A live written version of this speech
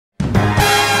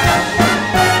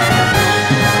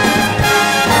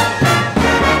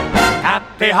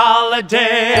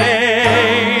holiday,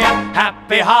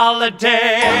 happy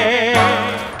holiday.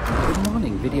 Good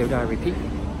morning, Video Diary people.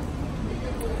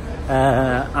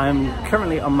 I'm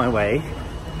currently on my way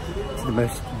to the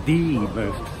most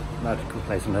magical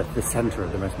place on earth, the centre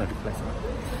of the most magical place on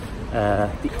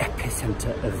earth, the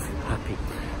epicenter of happy.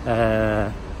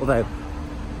 Although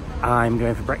I'm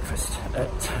going for breakfast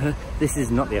at, this is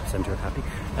not the epicenter of happy,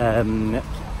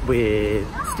 with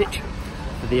Stitch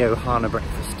for the Ohana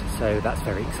breakfast, so that's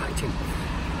very exciting.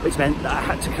 Which meant that I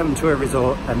had to come to a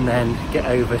resort and then get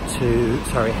over to,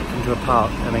 come to a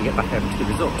park and then get back over to the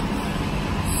resort.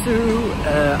 So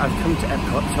I've come to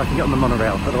Epcot so I can get on the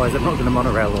monorail, otherwise I'm not going to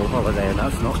monorail all holiday and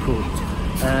that's not cool.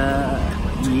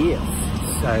 Yes,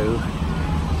 so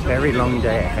very long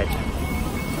day ahead.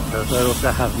 So I also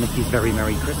have Mickey's Very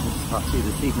Merry Christmas party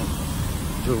this evening,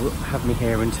 which will have me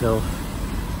here until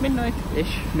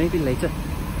midnight-ish, maybe later,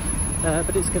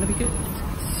 but it's going to be good.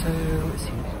 So let's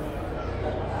see.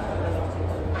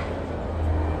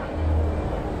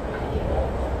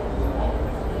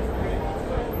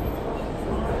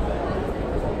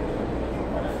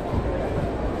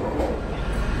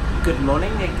 Good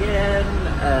morning again.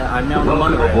 I'm now on the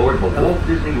monorail. Welcome aboard the Walt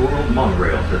Disney World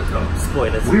monorail system.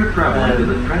 Spoilers. We're traveling to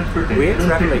the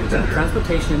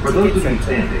Transportation For those of you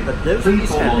standing, but those of you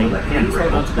standing, please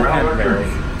hold on to the handrails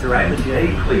throughout the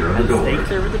journey. Stay clear of the doors.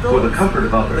 For the comfort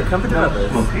of others, don't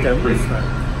smoke.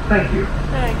 Thank you.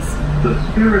 Thanks. The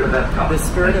spirit of Epcot. The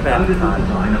spirit of Epcot. The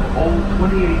design of all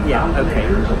 28,000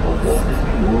 acres of the Walt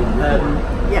Disney World resort.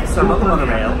 Yes, so I'm on the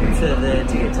monorail to the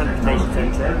transportation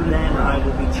centre, and then I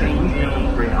will be changing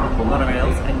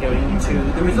monorails and going to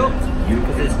the resort,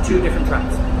 because there's two different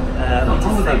tracks.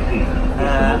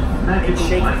 It's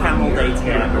Shake Camel Day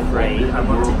today, I'm afraid. I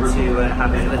wanted to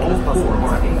have as little as possible. I've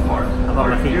on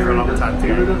my feet for a long time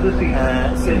today.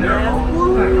 So yeah,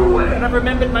 woo, and I've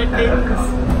remembered my pins.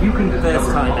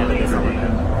 First time ever this holiday.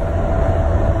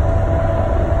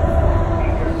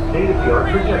 State-of-the-art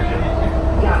projection,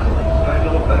 dazzling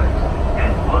special effects,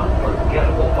 and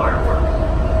unforgettable fireworks,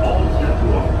 all set to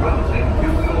a rousing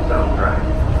musical soundtrack.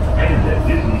 And at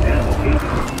Disney's Animal Kingdom.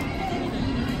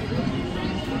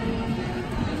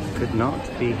 Could not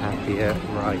be happier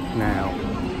right now.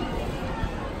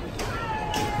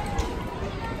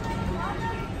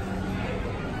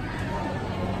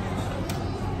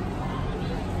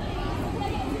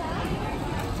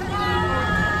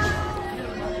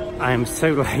 I am so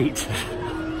late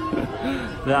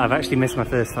that I've actually missed my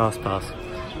first fast pass,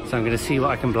 so I'm going to see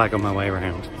what I can blag on my way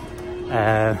around.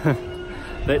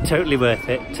 But totally worth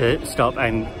it to stop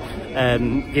and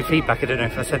give feedback. I don't know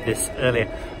if I said this earlier.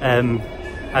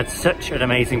 Had such an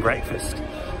amazing breakfast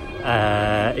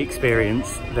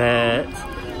experience that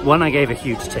one, I gave a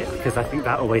huge tip because I think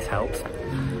that always helps.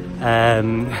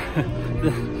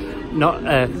 Not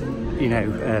you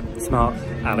know, smart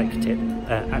Alec tip,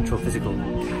 actual physical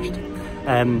cash tip.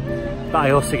 But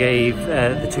I also gave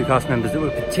the two cast members that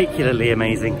were particularly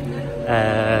amazing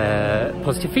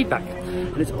positive feedback.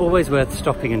 And it's always worth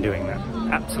stopping and doing that.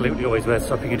 Absolutely always worth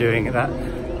stopping and doing that,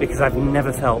 because I've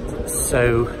never felt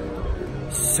so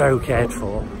cared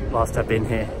for whilst I've been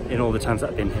here, in all the times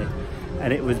I've been here.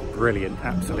 And it was brilliant,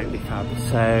 absolutely fab.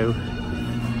 So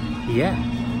yeah,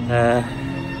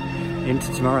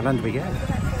 into Tomorrowland we go.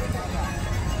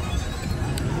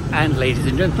 And ladies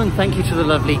and gentlemen, thank you to the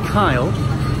lovely Kyle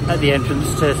at the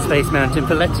entrance to Space Mountain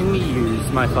for letting me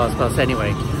use my fast pass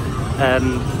anyway.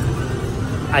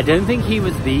 I don't think he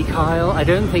was the Kyle, I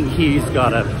don't think he's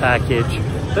got a package,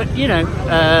 but you know,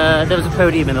 there was a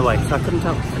podium in the way, so I couldn't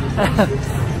tell.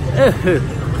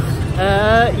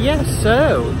 Yeah,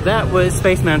 so that was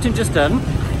Space Mountain, just done.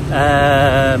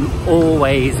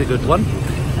 Always a good one.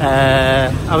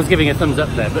 I was giving a thumbs up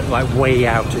there, but like way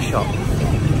out of shot.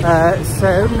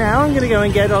 So now I'm going to go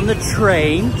and get on the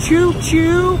train. Choo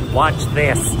choo! Watch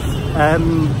this.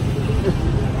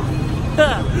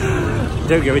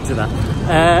 Don't go into that.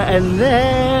 And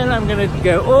then I'm going to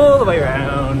go all the way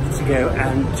around to go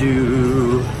and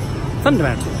do Thunder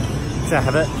Mountain. So I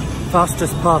have a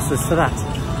fastest passes for that.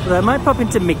 But I might pop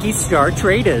into Mickey's Star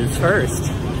Traders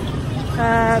first.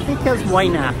 Because why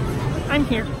not? I'm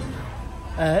here.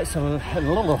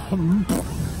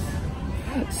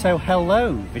 So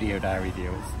hello, Video Diary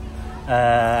viewers.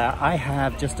 I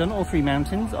have just done all three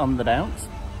mountains on the bounce.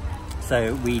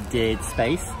 So we did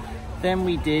Space, then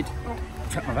we did,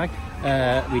 check my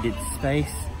bag, we did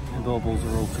Space, my baubles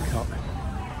are all to cock.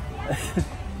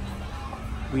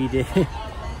 We did,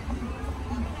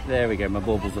 there we go, my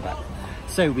baubles are back.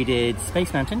 So we did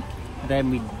Space Mountain, then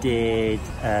we did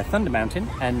Thunder Mountain,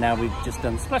 and now we've just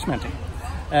done Splash Mountain.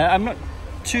 I'm not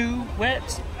too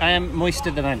wet. I am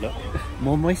moister than I look.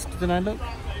 More moist than I look?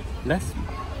 Less?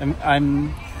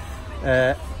 I'm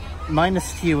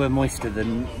minus fewer moister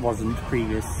than wasn't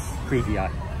preview.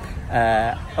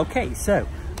 Okay, so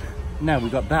now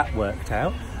we've got that worked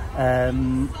out.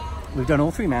 We've done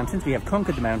all 3 mountains. We have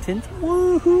conquered the mountains.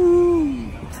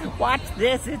 Woohoo! Watch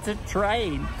this, it's a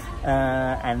train.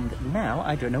 And now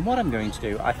I don't know what I'm going to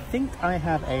do. I think I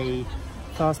have a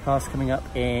fast pass coming up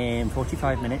in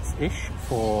 45 minutes-ish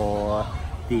for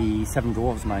the Seven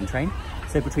Dwarves Mine train.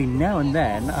 So between now and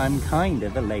then, I'm kind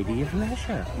of a lady of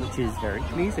leisure, which is very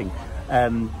pleasing.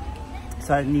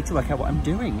 So I need to work out what I'm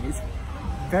doing. It's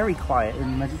very quiet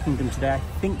in the Magic Kingdom today, I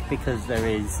think because there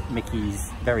is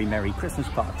Mickey's Very Merry Christmas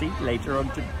Party later on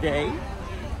today.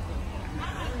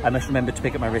 I must remember to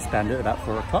pick up my wristband at about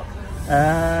 4 o'clock.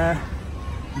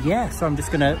 Yeah, so I'm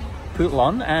just gonna poodle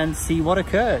on and see what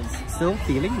occurs. Still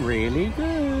feeling really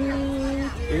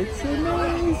good. It's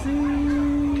amazing.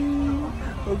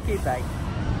 Okay, bye.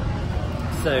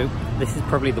 So this is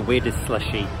probably the weirdest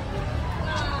slushie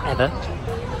ever.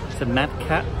 It's a Mad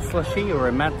Cat slushie or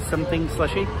a Mad something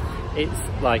slushie. It's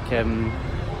like I'm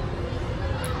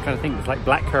trying to think. It's like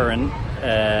blackcurrant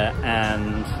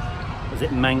and was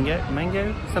it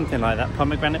mango, something like that,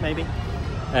 pomegranate maybe,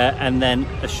 and then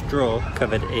a straw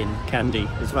covered in candy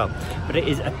as well. But it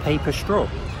is a paper straw,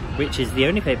 which is the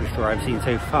only paper straw I've seen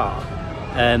so far.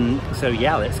 So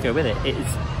yeah, let's go with it. It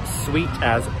is sweet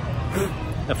as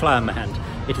a fly on my hand.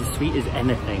 It is sweet as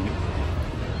anything,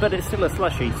 but it's still a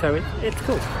slushie, so it's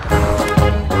cool.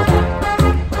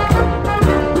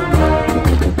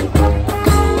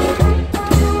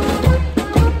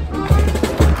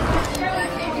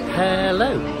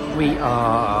 Hello, we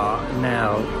are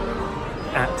now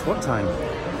at what time?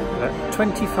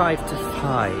 25 to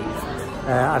 5.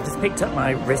 I've just picked up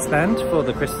my wristband for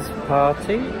the Christmas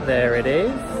party. There it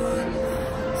is.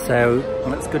 So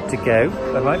that's good to go.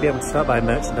 I might be able to start buying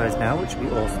merchandise now, which would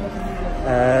be awesome.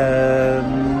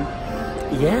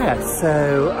 Yeah,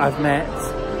 so I've met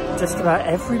just about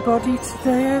everybody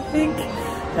today, I think.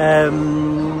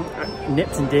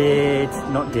 Nipped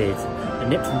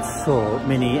and saw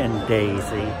Minnie and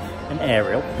Daisy and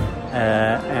Ariel,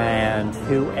 and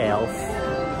who else?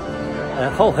 A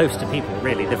whole host of people,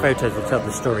 really. The photos will tell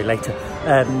the story later.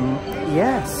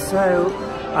 Yeah, so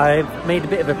I've made a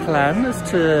bit of a plan as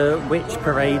to which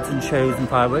parades and shows and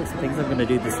fireworks and things I'm going to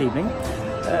do this evening.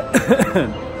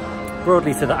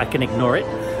 Broadly so that I can ignore it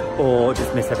or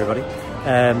just miss everybody.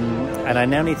 And I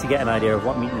now need to get an idea of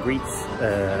what meet and greets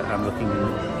I'm looking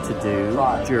to do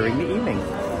during the evening.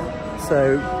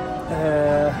 So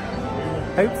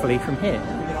hopefully from here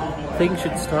things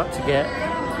should start to get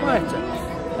quieter.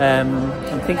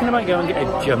 I'm thinking I might go and get a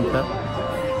jumper,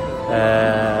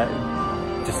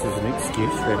 just as an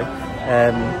excuse really.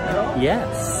 Yeah,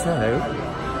 so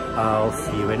I'll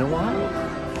see you in a while.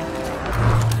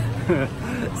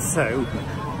 So,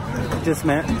 just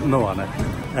met Moana,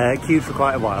 queued for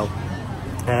quite a while,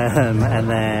 and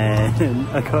then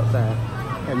I got there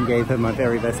and gave her my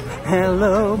very best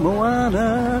 "Hello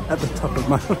Moana" at the top of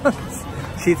my lungs.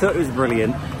 She thought it was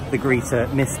brilliant, the greeter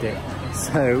missed it,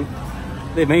 so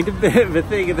they made a bit of a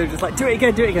thing and they're just like, do it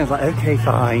again, do it again. I was like, okay,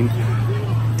 fine.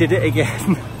 Did it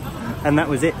again, and that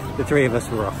was it. The 3 of us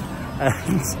were off,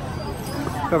 and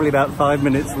probably about 5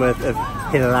 minutes worth of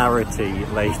hilarity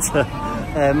later.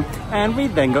 And we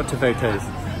then got to photos.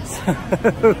 So,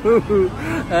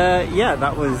 yeah,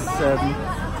 that was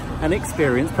an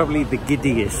experience, probably the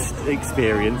giddiest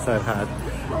experience I've had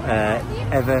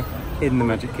ever in the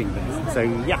Magic Kingdom. So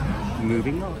yeah,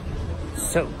 moving on.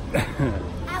 So,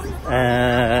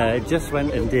 just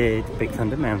went and did Big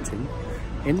Thunder Mountain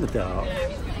in the dark.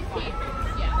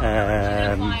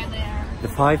 The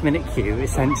 5-minute queue,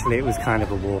 essentially it was kind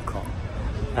of a walk-on.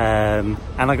 And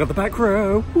I got the back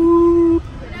row. Woo!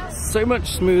 So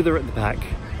much smoother at the back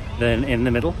than in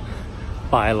the middle,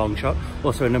 by a long shot.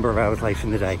 Also a number of hours later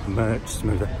in the day, much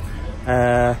smoother.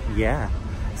 Yeah,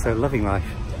 so loving life.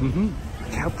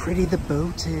 Look how pretty the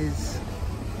boat is.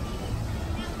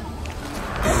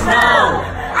 Snow!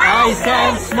 Ice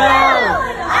and snow!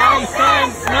 Ice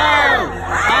and snow!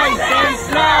 Ice and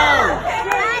snow!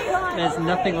 There's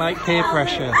nothing like peer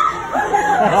pressure.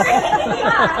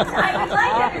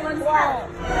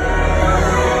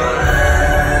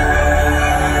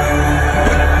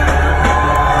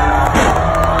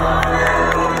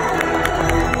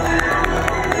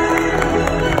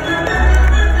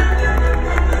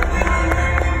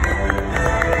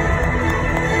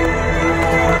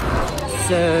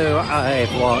 So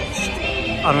I've watched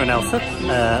Anna and Elsa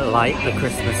light the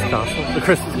Christmas castle,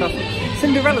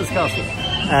 Cinderella's castle.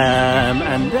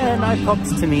 And then I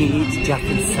popped to meet Jack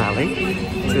and Sally,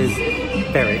 which was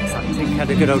very exciting. Had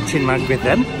a good old chinwag with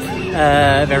them,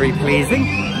 very pleasing.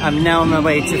 I'm now on my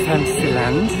way to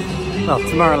Fantasyland, well,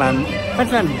 Tomorrowland,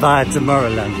 Fantasyland via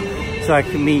Tomorrowland, so I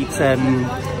can meet Thingy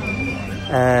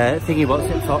What's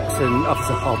It Fox and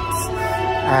Officer Hobbs,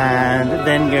 and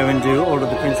then go and do all of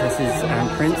the princesses and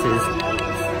princes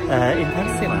in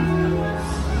Fantasyland.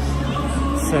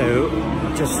 So,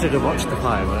 just stood and watched the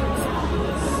fireworks.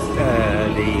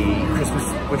 The Christmas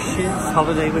wishes,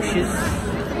 holiday wishes,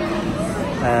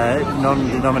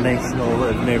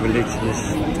 non-denominational, no religious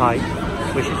type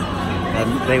wishes.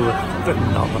 They were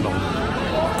phenomenal.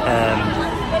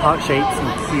 Heart shapes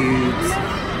and cubes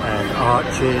and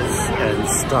arches and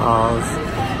stars,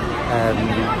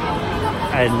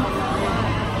 and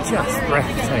just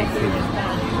breathtaking.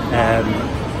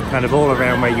 Kind of all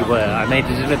around where you were. I made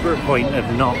a deliberate point of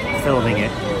not filming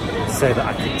it so that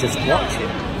I could just watch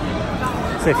it.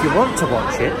 So if you want to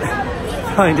watch it,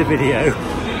 find a video,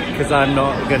 because I'm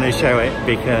not going to show it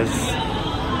because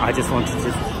I just wanted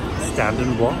to stand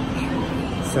and watch.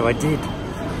 So I did.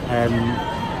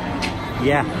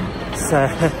 Yeah. So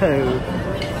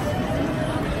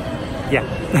yeah.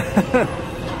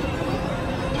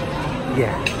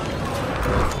 Yeah.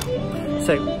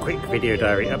 So, quick video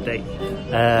diary update.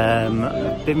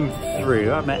 I've been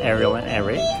through, I met Ariel and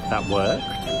Eric, that worked.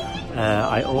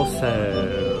 I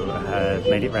also have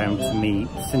made it round to meet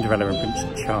Cinderella and Prince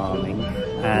Charming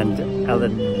and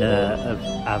Eleanor of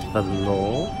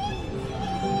Avalor.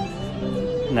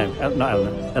 No, not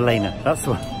Eleanor, Elena, that's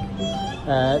the one.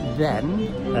 Then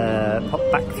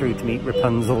popped back through to meet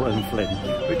Rapunzel and Flynn,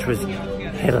 which was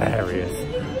hilarious.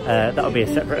 That'll be a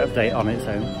separate update on its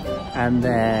own. And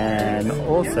then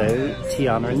also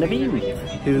Tiana and Naveen,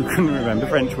 who couldn't remember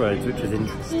French words, which was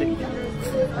interesting.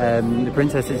 The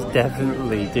princess is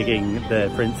definitely digging the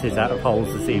princes out of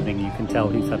holes this evening. You can tell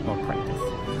who's had more practice.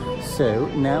 So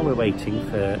now we're waiting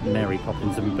for Mary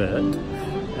Poppins and Bert,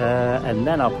 and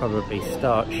then I'll probably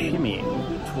start shimmying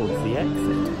towards the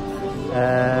exit.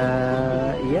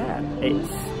 Yeah,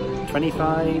 it's 20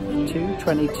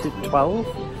 to 12.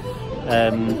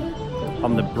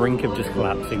 On the brink of just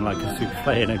collapsing like a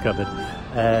souffle in a cupboard.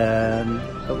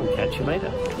 But we'll catch you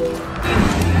later.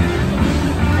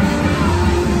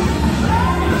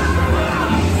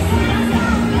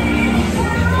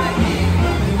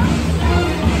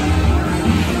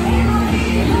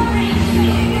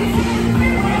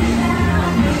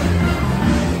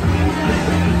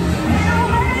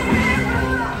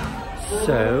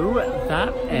 So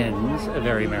that ends a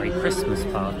very Merry Christmas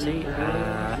party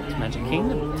at Magic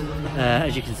Kingdom.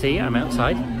 As you can see, I'm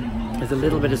outside. There's a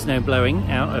little bit of snow blowing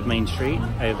out of Main Street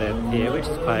over here, which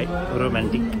is quite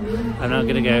romantic. I'm now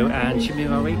going to go and shimmy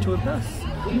my way to a bus.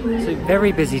 So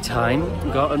very busy time,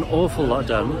 got an awful lot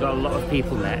done, got a lot of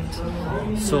people met,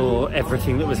 saw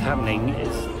everything that was happening.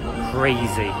 It's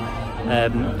crazy.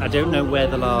 I don't know where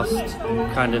the last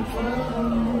kind of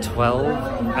 12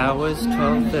 hours,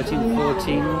 12, 13,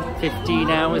 14, 15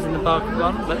 hours in the park have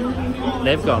gone, but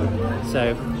they've gone.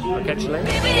 So I'll catch you later.